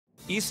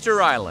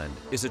Easter Island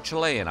is a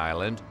Chilean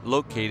island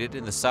located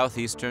in the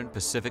southeastern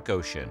Pacific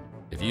Ocean.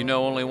 If you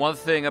know only one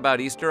thing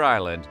about Easter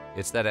Island,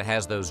 it's that it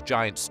has those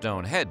giant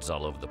stone heads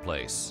all over the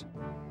place.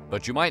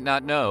 But you might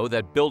not know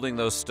that building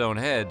those stone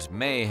heads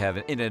may have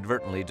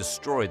inadvertently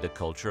destroyed the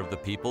culture of the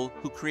people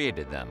who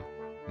created them.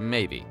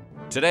 Maybe.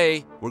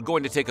 Today, we're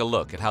going to take a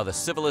look at how the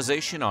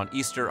civilization on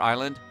Easter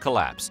Island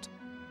collapsed.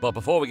 But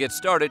before we get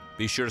started,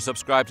 be sure to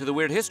subscribe to the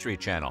Weird History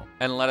channel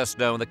and let us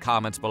know in the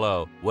comments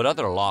below what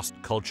other lost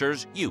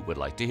cultures you would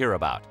like to hear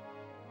about.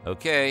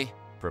 Okay,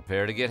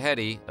 prepare to get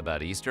heady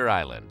about Easter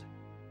Island.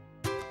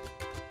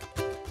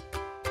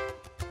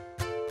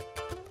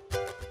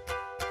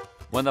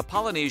 When the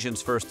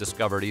Polynesians first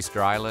discovered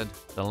Easter Island,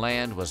 the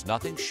land was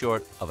nothing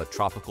short of a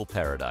tropical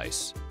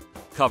paradise.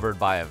 Covered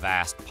by a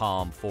vast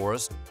palm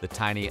forest, the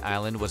tiny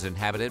island was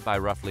inhabited by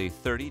roughly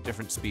 30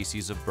 different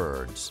species of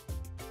birds.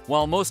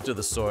 While most of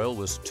the soil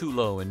was too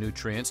low in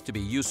nutrients to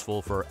be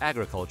useful for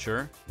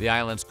agriculture, the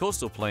island's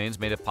coastal plains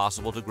made it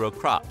possible to grow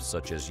crops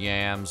such as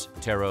yams,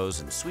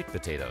 taros, and sweet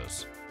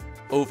potatoes.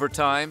 Over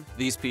time,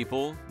 these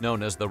people,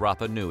 known as the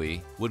Rapa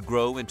Nui, would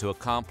grow into a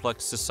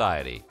complex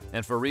society,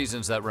 and for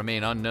reasons that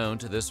remain unknown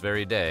to this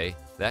very day,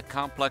 that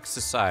complex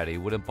society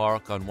would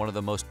embark on one of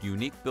the most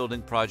unique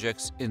building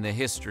projects in the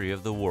history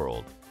of the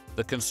world: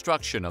 the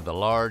construction of the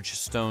large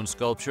stone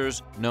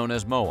sculptures known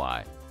as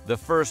moai. The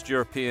first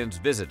Europeans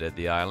visited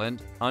the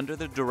island under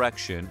the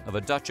direction of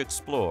a Dutch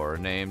explorer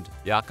named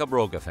Jacob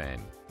Roggeveen.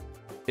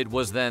 It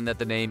was then that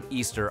the name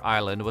Easter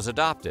Island was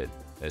adopted,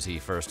 as he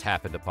first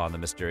happened upon the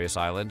mysterious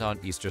island on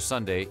Easter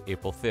Sunday,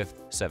 April 5,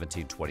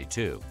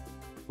 1722.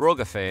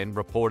 Roggeveen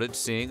reported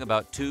seeing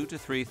about 2,000 to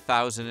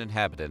 3,000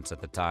 inhabitants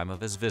at the time of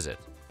his visit,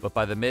 but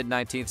by the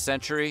mid-19th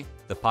century,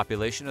 the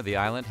population of the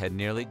island had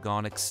nearly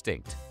gone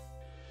extinct.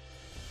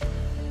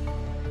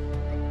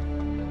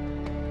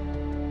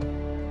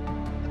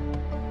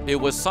 It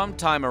was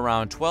sometime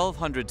around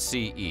 1200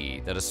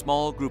 CE that a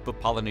small group of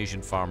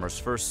Polynesian farmers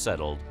first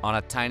settled on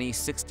a tiny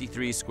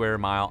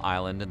 63-square-mile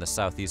island in the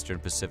southeastern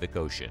Pacific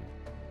Ocean.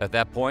 At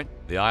that point,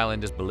 the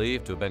island is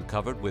believed to have been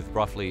covered with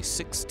roughly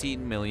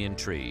 16 million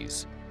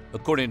trees.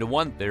 According to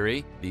one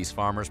theory, these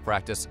farmers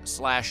practiced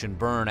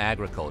slash-and-burn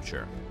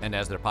agriculture, and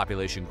as their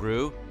population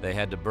grew, they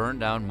had to burn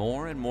down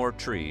more and more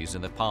trees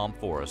in the palm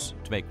forest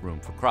to make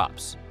room for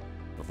crops.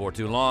 Before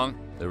too long,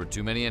 there were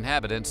too many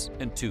inhabitants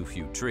and too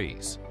few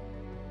trees.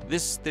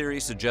 This theory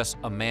suggests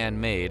a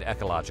man-made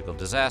ecological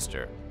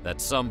disaster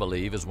that some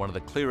believe is one of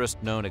the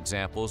clearest known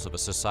examples of a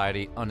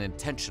society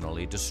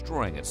unintentionally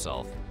destroying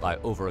itself by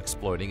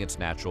overexploiting its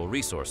natural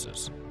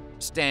resources.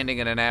 Standing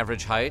at an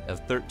average height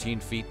of 13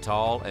 feet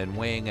tall and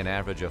weighing an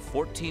average of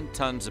 14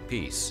 tons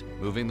apiece,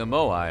 moving the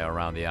moai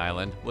around the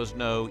island was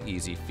no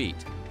easy feat.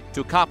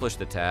 To accomplish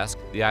the task,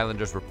 the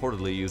islanders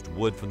reportedly used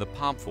wood from the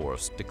palm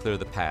forest to clear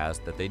the paths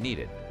that they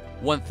needed.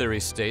 One theory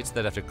states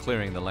that after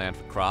clearing the land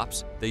for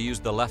crops, they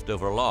used the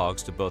leftover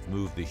logs to both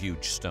move the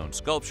huge stone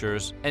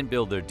sculptures and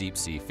build their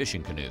deep-sea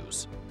fishing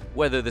canoes.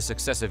 Whether this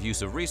excessive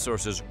use of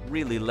resources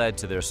really led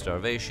to their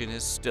starvation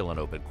is still an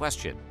open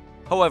question.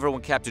 However,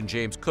 when Captain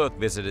James Cook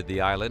visited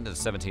the island in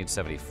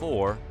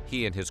 1774,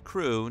 he and his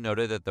crew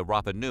noted that the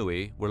Rapa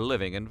Nui were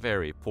living in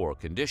very poor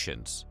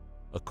conditions.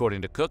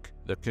 According to Cook,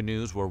 their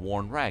canoes were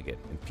worn ragged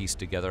and pieced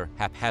together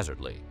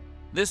haphazardly.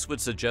 This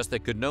would suggest they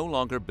could no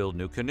longer build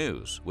new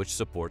canoes, which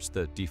supports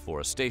the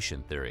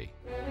deforestation theory.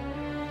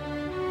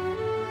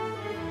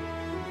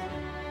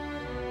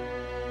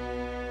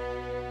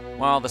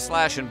 While the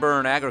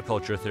slash-and-burn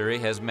agriculture theory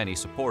has many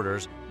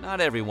supporters,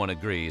 not everyone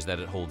agrees that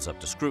it holds up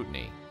to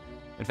scrutiny.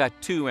 In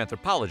fact, two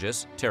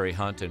anthropologists, Terry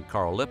Hunt and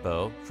Carl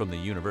Lippo, from the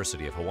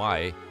University of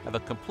Hawaii, have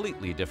a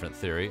completely different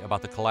theory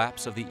about the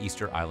collapse of the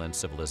Easter Island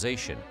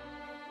civilization.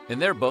 In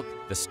their book,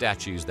 The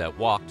Statues That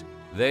Walked,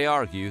 they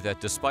argue that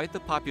despite the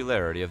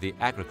popularity of the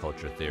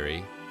agriculture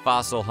theory,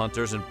 fossil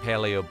hunters and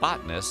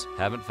paleobotanists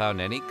haven't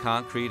found any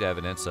concrete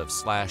evidence of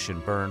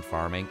slash-and-burn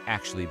farming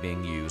actually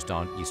being used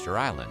on Easter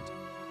Island.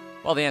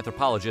 While the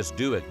anthropologists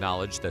do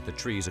acknowledge that the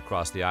trees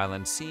across the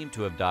island seem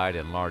to have died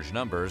in large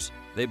numbers,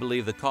 they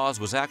believe the cause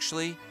was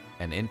actually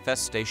an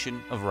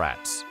infestation of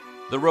rats.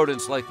 The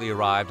rodents likely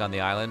arrived on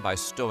the island by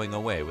stowing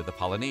away with the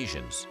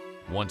Polynesians.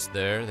 Once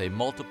there, they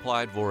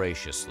multiplied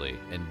voraciously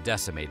and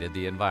decimated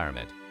the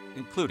environment,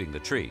 including the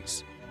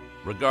trees.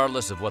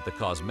 Regardless of what the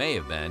cause may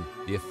have been,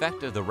 the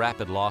effect of the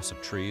rapid loss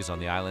of trees on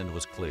the island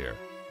was clear,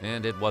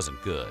 and it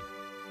wasn't good.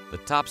 The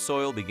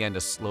topsoil began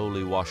to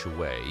slowly wash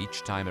away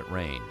each time it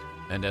rained,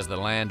 and as the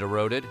land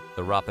eroded,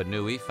 the Rapa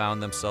Nui found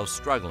themselves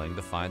struggling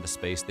to find the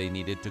space they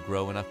needed to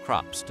grow enough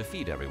crops to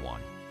feed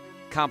everyone.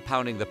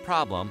 Compounding the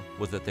problem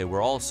was that they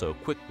were also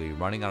quickly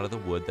running out of the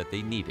wood that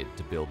they needed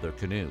to build their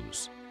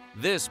canoes.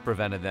 This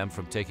prevented them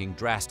from taking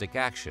drastic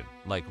action,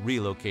 like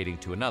relocating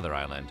to another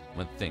island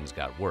when things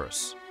got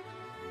worse.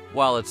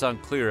 While it's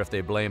unclear if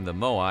they blame the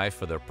moai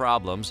for their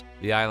problems,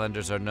 the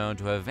islanders are known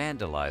to have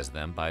vandalized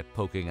them by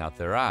poking out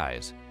their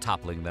eyes,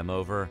 toppling them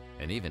over,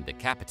 and even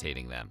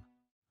decapitating them.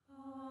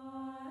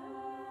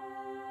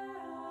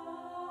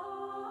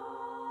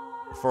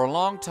 For a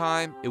long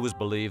time, it was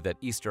believed that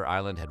Easter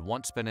Island had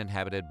once been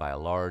inhabited by a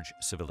large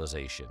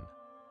civilization.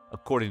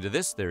 According to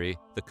this theory,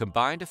 the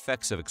combined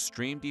effects of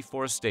extreme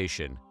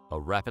deforestation, a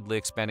rapidly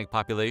expanding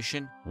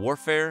population,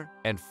 warfare,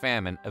 and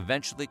famine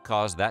eventually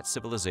caused that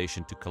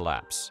civilization to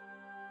collapse.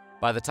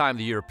 By the time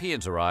the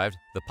Europeans arrived,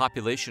 the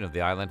population of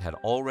the island had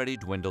already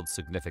dwindled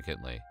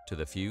significantly to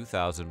the few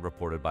thousand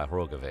reported by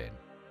Roggeveen.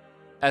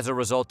 As a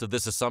result of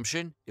this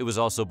assumption, it was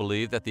also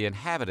believed that the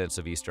inhabitants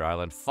of Easter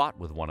Island fought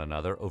with one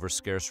another over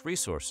scarce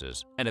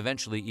resources and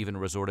eventually even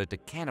resorted to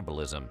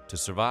cannibalism to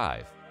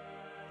survive.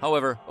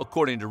 However,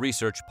 according to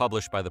research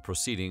published by the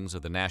Proceedings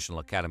of the National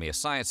Academy of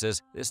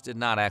Sciences, this did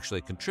not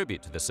actually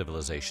contribute to the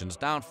civilization's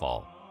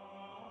downfall.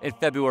 In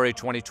February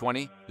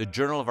 2020, the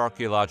Journal of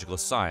Archaeological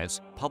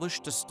Science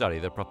published a study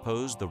that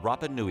proposed the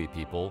Rapa Nui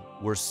people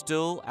were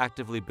still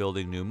actively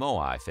building new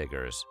moai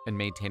figures and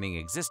maintaining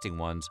existing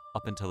ones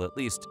up until at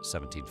least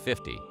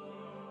 1750.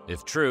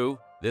 If true,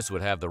 this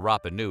would have the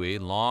Rapa Nui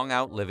long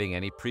outliving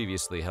any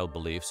previously held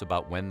beliefs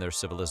about when their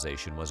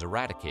civilization was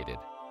eradicated.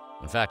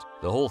 In fact,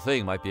 the whole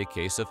thing might be a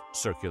case of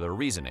circular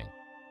reasoning.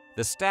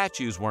 The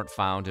statues weren't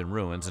found in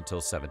ruins until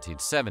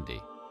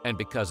 1770. And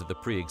because of the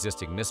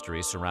pre-existing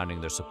mystery surrounding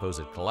their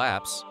supposed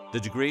collapse, the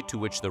degree to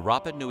which the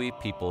Rapa Nui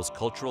people's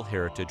cultural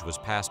heritage was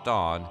passed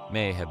on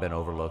may have been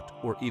overlooked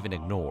or even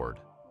ignored.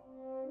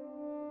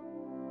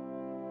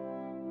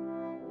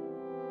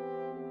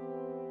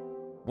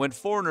 When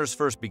foreigners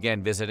first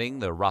began visiting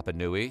the Rapa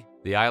Nui,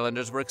 the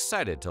islanders were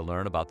excited to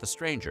learn about the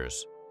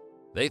strangers.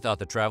 They thought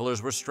the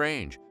travelers were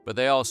strange, but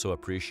they also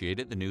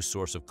appreciated the new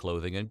source of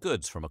clothing and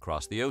goods from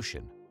across the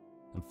ocean.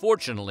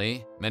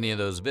 Unfortunately, many of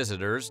those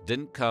visitors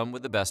didn't come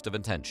with the best of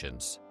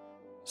intentions.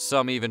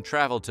 Some even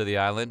traveled to the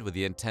island with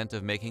the intent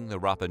of making the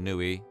Rapa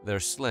Nui their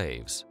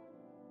slaves.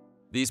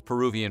 These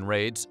Peruvian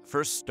raids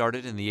first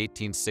started in the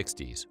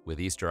 1860s, with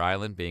Easter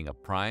Island being a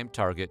prime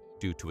target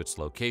due to its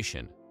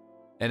location.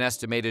 An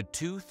estimated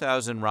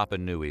 2,000 Rapa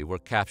Nui were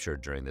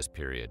captured during this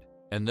period,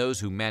 and those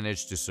who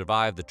managed to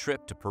survive the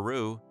trip to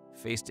Peru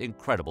faced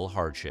incredible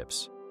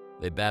hardships.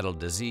 They battled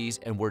disease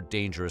and were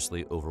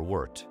dangerously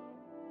overworked.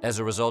 As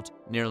a result,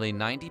 nearly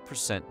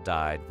 90%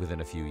 died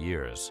within a few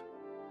years.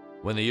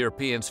 When the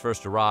Europeans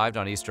first arrived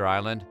on Easter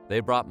Island,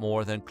 they brought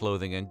more than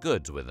clothing and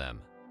goods with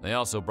them. They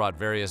also brought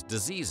various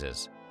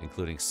diseases,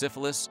 including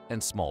syphilis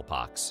and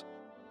smallpox.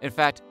 In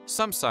fact,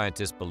 some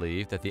scientists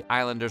believe that the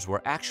islanders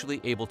were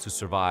actually able to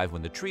survive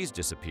when the trees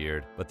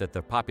disappeared, but that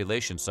their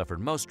population suffered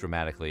most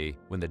dramatically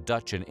when the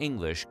Dutch and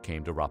English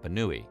came to Rapa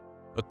Nui.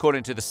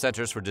 According to the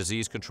Centers for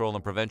Disease Control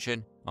and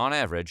Prevention, on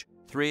average,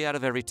 3 out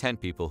of every 10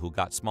 people who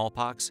got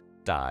smallpox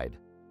died.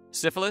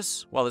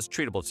 Syphilis, while it's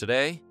treatable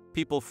today,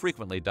 people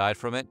frequently died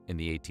from it in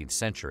the 18th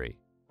century.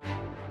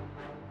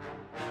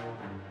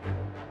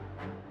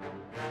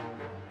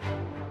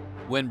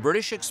 When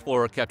British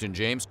explorer Captain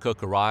James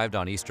Cook arrived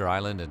on Easter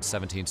Island in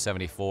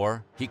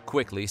 1774, he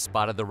quickly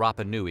spotted the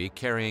Rapa Nui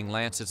carrying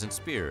lances and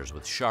spears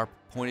with sharp,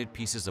 pointed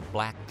pieces of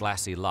black,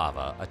 glassy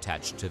lava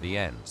attached to the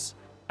ends.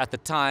 At the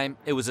time,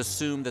 it was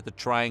assumed that the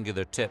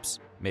triangular tips,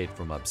 made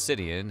from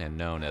obsidian and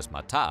known as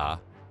mata'a,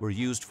 were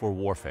used for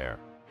warfare.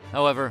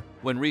 However,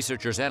 when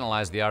researchers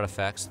analyzed the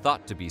artifacts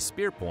thought to be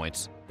spear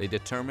points, they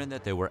determined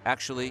that they were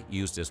actually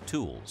used as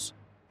tools.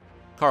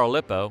 Carl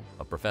Lippo,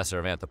 a professor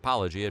of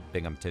anthropology at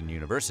Binghamton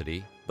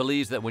University,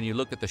 believes that when you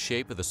look at the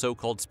shape of the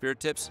so-called spear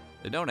tips,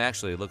 they don't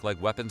actually look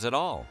like weapons at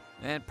all,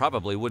 and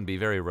probably wouldn't be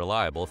very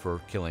reliable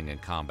for killing in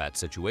combat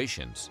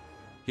situations.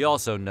 He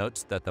also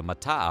notes that the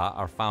mata'a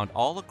are found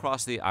all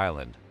across the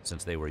island,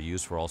 since they were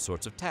used for all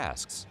sorts of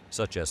tasks,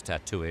 such as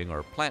tattooing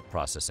or plant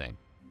processing.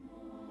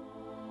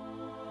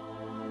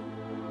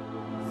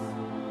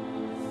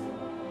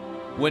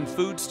 When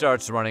food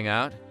starts running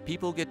out,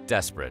 people get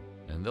desperate,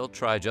 and they'll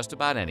try just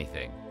about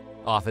anything.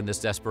 Often this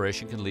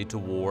desperation can lead to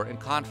war and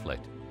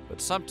conflict,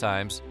 but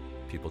sometimes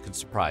people can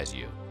surprise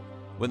you.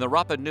 When the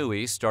Rapa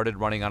Nui started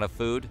running out of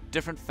food,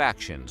 different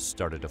factions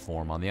started to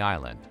form on the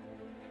island.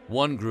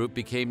 One group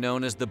became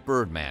known as the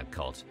Birdman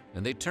cult,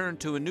 and they turned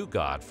to a new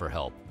god for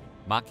help,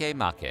 Make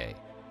Make.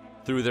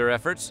 Through their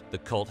efforts, the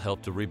cult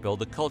helped to rebuild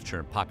the culture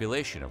and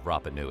population of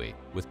Rapa Nui,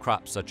 with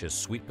crops such as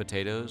sweet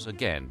potatoes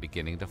again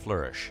beginning to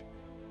flourish.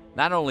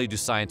 Not only do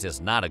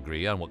scientists not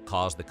agree on what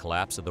caused the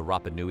collapse of the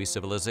Rapa Nui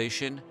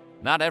civilization,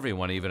 not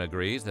everyone even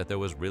agrees that there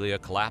was really a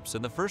collapse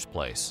in the first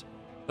place.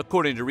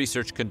 According to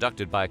research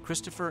conducted by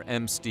Christopher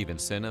M.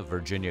 Stevenson of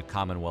Virginia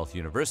Commonwealth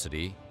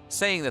University,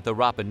 saying that the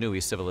Rapa Nui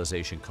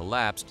civilization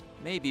collapsed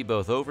may be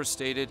both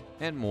overstated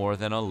and more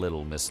than a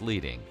little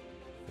misleading.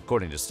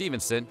 According to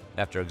Stevenson,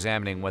 after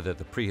examining whether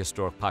the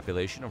prehistoric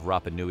population of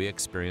Rapa Nui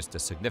experienced a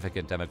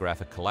significant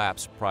demographic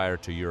collapse prior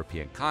to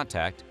European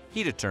contact,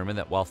 he determined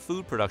that while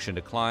food production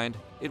declined,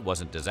 it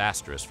wasn't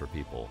disastrous for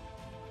people.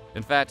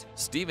 In fact,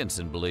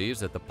 Stevenson believes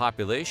that the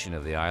population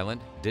of the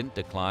island didn't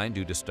decline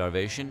due to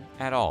starvation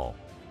at all.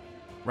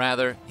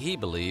 Rather, he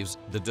believes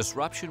the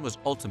disruption was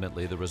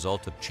ultimately the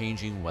result of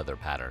changing weather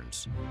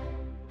patterns.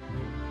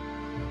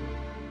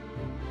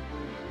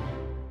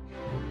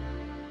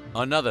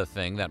 Another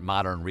thing that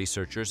modern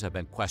researchers have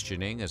been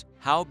questioning is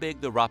how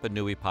big the Rapa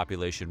Nui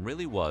population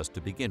really was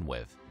to begin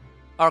with.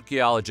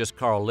 Archaeologist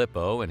Carl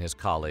Lippo and his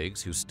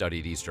colleagues, who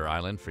studied Easter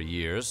Island for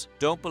years,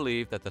 don't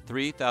believe that the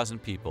 3,000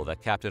 people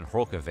that Captain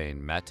Roggeveen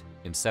met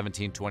in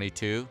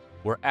 1722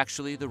 were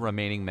actually the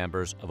remaining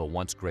members of a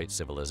once great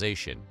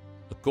civilization.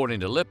 According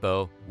to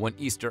Lippo, when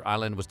Easter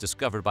Island was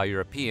discovered by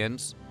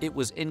Europeans, it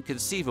was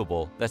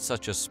inconceivable that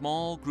such a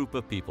small group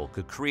of people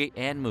could create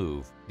and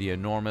move the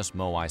enormous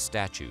moai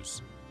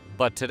statues.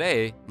 But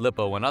today,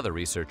 Lippo and other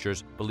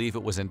researchers believe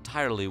it was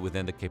entirely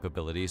within the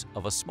capabilities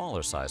of a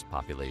smaller-sized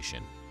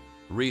population.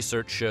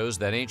 Research shows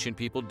that ancient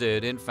people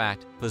did, in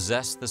fact,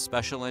 possess the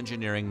special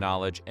engineering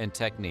knowledge and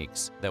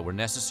techniques that were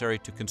necessary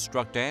to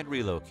construct and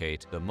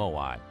relocate the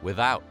moai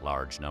without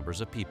large numbers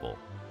of people.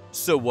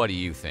 So what do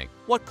you think?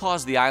 What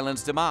caused the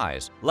island's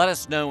demise? Let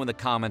us know in the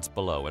comments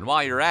below, and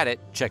while you're at it,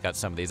 check out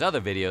some of these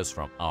other videos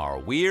from our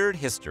weird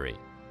history.